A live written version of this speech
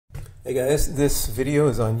Hey guys, this video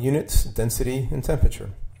is on units, density, and temperature.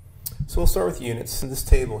 So we'll start with units. This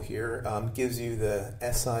table here gives you the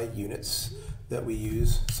SI units that we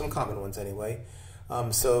use, some common ones anyway.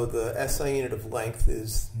 So the SI unit of length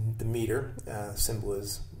is the meter, symbol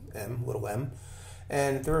is m, little m.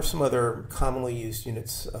 And there are some other commonly used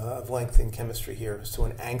units of length in chemistry here. So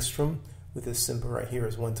an angstrom with this symbol right here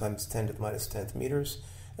is 1 times 10 to the minus 10th meters,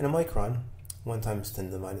 and a micron, 1 times 10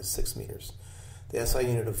 to the minus 6 meters. The SI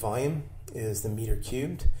unit of volume is the meter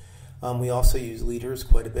cubed. We also use liters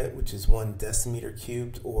quite a bit, which is 1 decimeter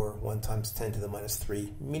cubed, or 1 times 10 to the minus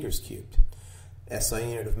 3 meters cubed. SI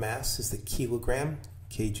unit of mass is the kilogram,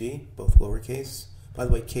 kg, both lowercase. By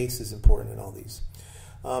the way, case is important in all these.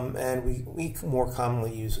 And we more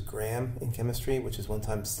commonly use a gram in chemistry, which is 1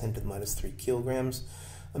 times 10 to the minus 3 kilograms.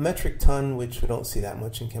 A metric ton, which we don't see that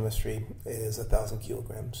much in chemistry, is 1,000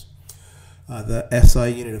 kilograms. The SI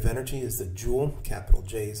unit of energy is the joule, capital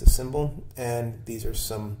J is a symbol, and these are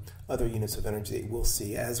some other units of energy that we'll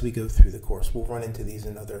see as we go through the course. We'll run into these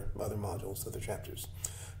in other modules, other chapters.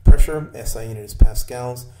 Pressure, SI unit is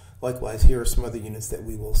pascals. Likewise, here are some other units that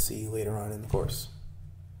we will see later on in the course.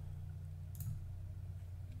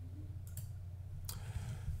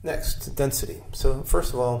 Next, density. So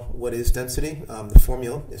first of all, what is density? The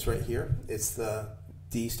formula is right here. It's the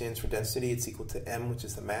D stands for density. It's equal to m, which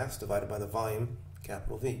is the mass, divided by the volume,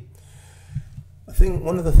 capital V.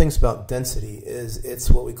 One of the things about density is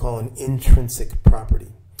it's what we call an intrinsic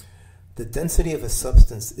property. The density of a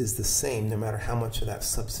substance is the same no matter how much of that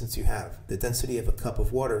substance you have. The density of a cup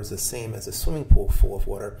of water is the same as a swimming pool full of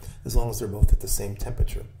water, as long as they're both at the same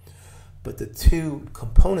temperature. But the two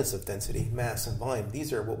components of density, mass and volume,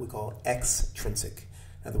 these are what we call extrinsic.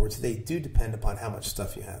 In other words, they do depend upon how much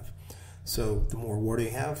stuff you have. So the more water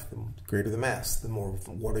you have, the greater the mass. The more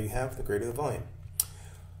water you have, the greater the volume.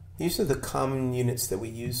 These are the common units that we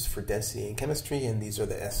use for density in chemistry, and these are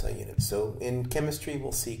the SI units. So in chemistry,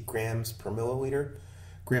 we'll see grams per milliliter,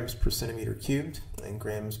 grams per centimeter cubed, and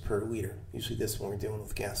grams per liter. Usually this when we're dealing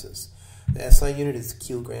with gases. The SI unit is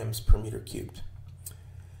kilograms per meter cubed.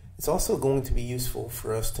 It's also going to be useful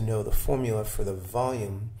for us to know the formula for the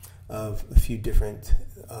volume of a few different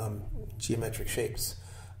geometric shapes.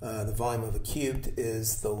 The volume of a cubed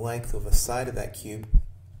is the length of a side of that cube,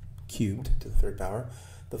 cubed to the third power.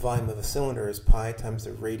 The volume of a cylinder is pi times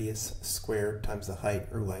the radius squared times the height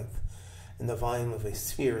or length. And the volume of a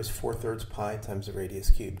sphere is 4/3 pi times the radius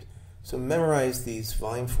cubed. So memorize these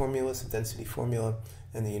volume formulas, the density formula,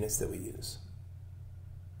 and the units that we use.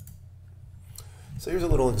 So here's a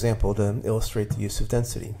little example to illustrate the use of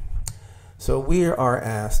density. So we are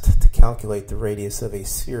asked to calculate the radius of a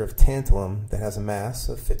sphere of tantalum that has a mass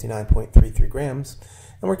of 59.33 grams,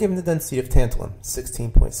 and we're given the density of tantalum,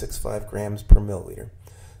 16.65 grams per milliliter.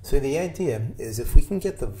 So the idea is if we can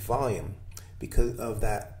get the volume because of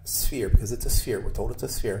that sphere, because it's a sphere, we're told it's a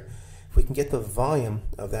sphere, if we can get the volume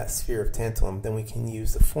of that sphere of tantalum, then we can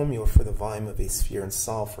use the formula for the volume of a sphere and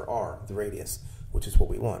solve for r, the radius, which is what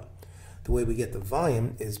we want. The way we get the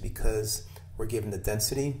volume is because we're given the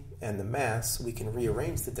density and the mass. We can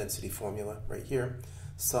rearrange the density formula right here,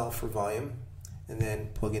 solve for volume, and then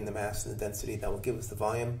plug in the mass and the density. That will give us the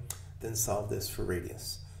volume, then solve this for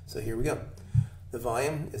radius. So here we go. The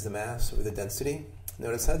volume is the mass over the density.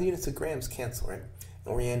 Notice how the units of grams cancel, right?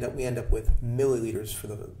 And we end up with milliliters for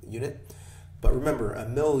the unit. But remember, a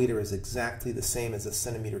milliliter is exactly the same as a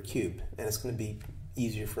centimeter cubed, and it's going to be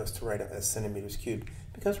easier for us to write it as centimeters cubed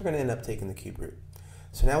because we're going to end up taking the cube root.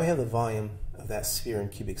 So now we have the volume of that sphere in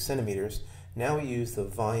cubic centimeters. Now we use the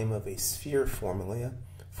volume of a sphere formula,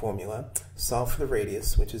 solve for the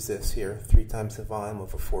radius, which is this here, 3 times the volume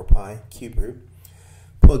of a 4 pi cube root.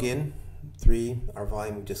 Plug in 3, our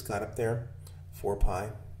volume we just got up there, 4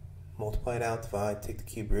 pi, multiply it out, divide, take the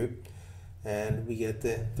cube root, and we get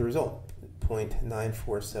the result,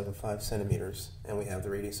 0.9475 centimeters, and we have the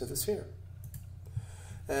radius of the sphere.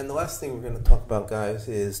 And the last thing we're going to talk about, guys,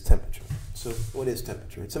 is temperature. So what is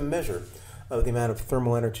temperature? It's a measure of the amount of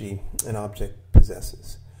thermal energy an object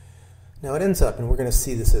possesses. Now it ends up, and we're going to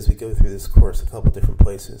see this as we go through this course, a couple different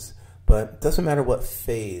places, but it doesn't matter what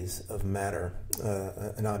phase of matter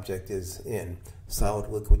an object is in, solid,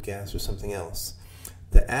 liquid, gas, or something else.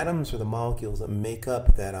 The atoms or the molecules that make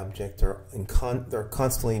up that object they're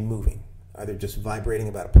constantly moving, either just vibrating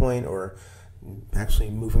about a point or actually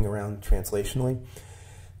moving around translationally.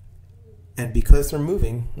 And because they're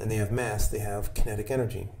moving and they have mass, they have kinetic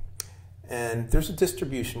energy. And there's a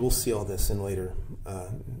distribution. We'll see all this in later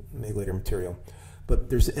material. But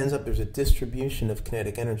there's a distribution of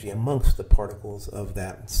kinetic energy amongst the particles of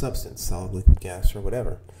that substance, solid, liquid, gas, or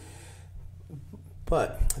whatever.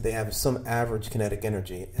 but they have some average kinetic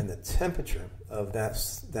energy, and the temperature of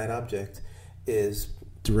that object is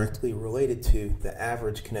directly related to the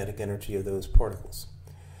average kinetic energy of those particles.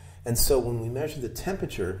 And so when we measure the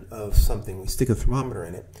temperature of something, we stick a thermometer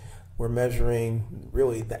in it, we're measuring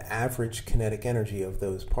really the average kinetic energy of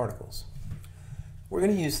those particles. We're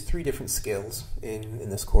going to use 3 different scales in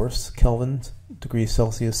this course: Kelvin, degrees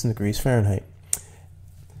Celsius, and degrees Fahrenheit.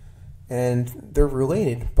 And they're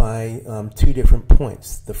related by 2 different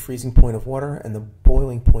points: the freezing point of water and the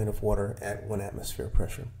boiling point of water at 1 atmosphere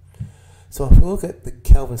pressure. So if we look at the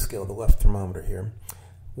Kelvin scale, the left thermometer here,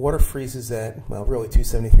 water freezes at, well, really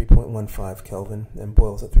 273.15 Kelvin and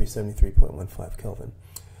boils at 373.15 Kelvin.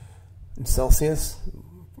 In Celsius,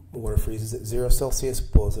 water freezes at 0 Celsius,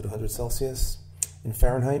 boils at 100 Celsius. In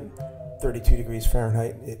Fahrenheit, 32 degrees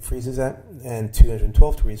Fahrenheit it freezes at, and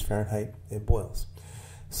 212 degrees Fahrenheit it boils.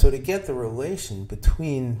 So to get the relation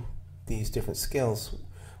between these different scales,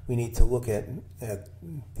 we need to look at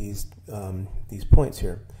these points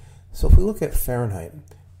here. So if we look at Fahrenheit,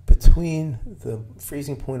 between the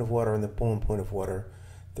freezing point of water and the boiling point of water,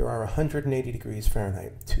 there are 180 degrees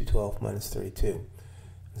Fahrenheit, 212 minus 32.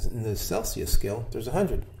 In the Celsius scale, there's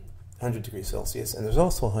 100 degrees Celsius, and there's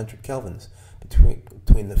also 100 kelvins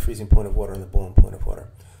between the freezing point of water and the boiling point of water.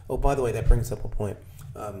 Oh, by the way, that brings up a point.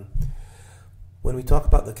 When we talk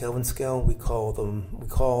about the Kelvin scale, we call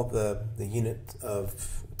the unit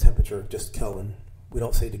of temperature just Kelvin. We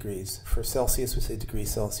don't say degrees. For Celsius, we say degrees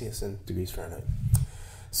Celsius and degrees Fahrenheit.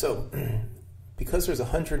 So, because there's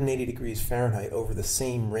 180 degrees Fahrenheit over the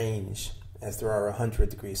same range as there are 100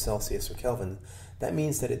 degrees Celsius or Kelvin, that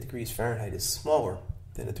means that a degrees Fahrenheit is smaller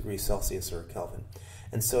than a degree Celsius or a Kelvin.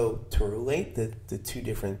 And so, to relate the 2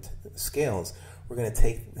 different scales, we're going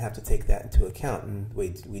to have to take that into account. And the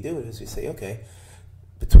way we do it is we say, okay,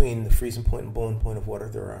 between the freezing point and boiling point of water,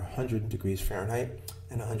 there are 100 degrees Fahrenheit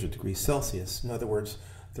and 100 degrees Celsius. In other words,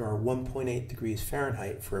 there are 1.8 degrees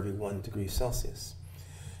Fahrenheit for every 1 degree Celsius.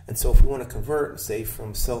 And so if we want to convert, say,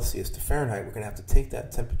 from Celsius to Fahrenheit, we're going to have to take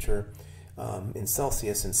that temperature in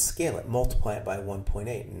Celsius and scale it, multiply it by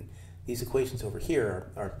 1.8. And these equations over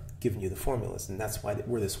here are giving you the formulas, and that's where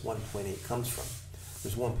this 1.8 comes from.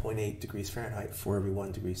 There's 1.8 degrees Fahrenheit for every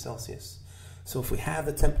 1 degree Celsius. So if we have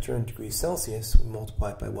the temperature in degrees Celsius, we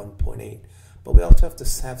multiply it by 1.8. But we also have to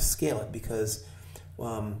scale it, because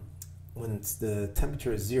when the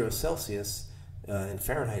temperature is 0 Celsius, in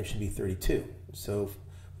Fahrenheit it should be 32. So if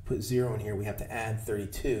we put 0 in here, we have to add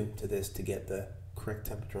 32 to this to get the correct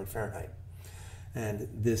temperature in Fahrenheit. And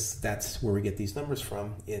that's where we get these numbers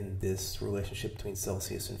from in this relationship between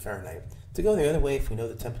Celsius and Fahrenheit. To go the other way, if we know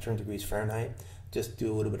the temperature in degrees Fahrenheit, just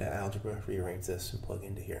do a little bit of algebra, rearrange this, and plug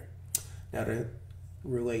into here. Now to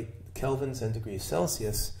relate kelvins and degrees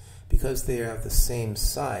Celsius, because they have the same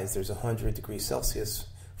size, there's 100 degrees Celsius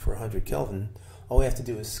for 100 Kelvin, all we have to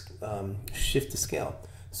do is shift the scale.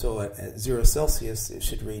 So at 0 Celsius, it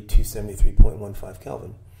should read 273.15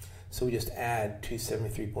 Kelvin. So we just add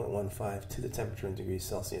 273.15 to the temperature in degrees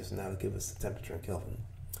Celsius, and that'll give us the temperature in Kelvin.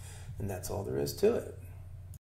 And that's all there is to it.